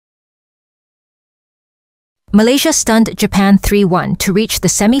Malaysia stunned Japan 3-1 to reach the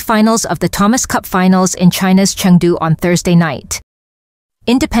semi-finals of the Thomas Cup Finals in China's Chengdu on Thursday night.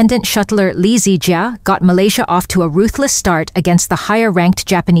 Independent shuttler Lee Zijia got Malaysia off to a ruthless start against the higher-ranked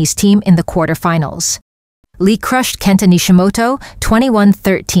Japanese team in the quarter-finals. Lee crushed Kenta Nishimoto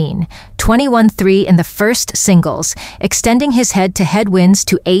 21-13, 21-3 in the first singles, extending his head-to-head wins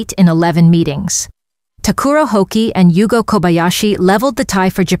to 8 in 11 meetings. Takuro Hoki and Yugo Kobayashi leveled the tie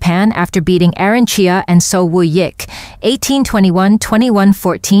for Japan after beating Aaron Chia and So Woo-yik 18-21,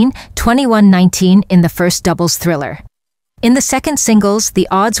 21-14, 21-19 in the first doubles thriller. In the second singles, the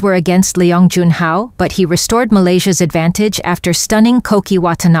odds were against Leong Junhao, but he restored Malaysia's advantage after stunning Koki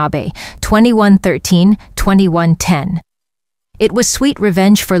Watanabe 21-13, 21-10. It was sweet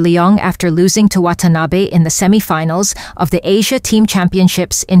revenge for Leong after losing to Watanabe in the semi-finals of the Asia Team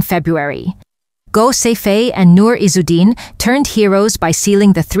Championships in February. Sze Fei and Izzuddin turned heroes by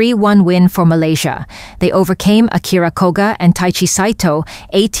sealing the 3-1 win for Malaysia. They overcame Akira Koga and Taichi Saito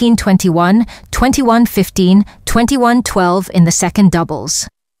 18-21, 21-15, 21-12 in the second doubles.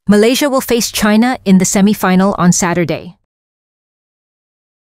 Malaysia will face China in the semi-final on Saturday.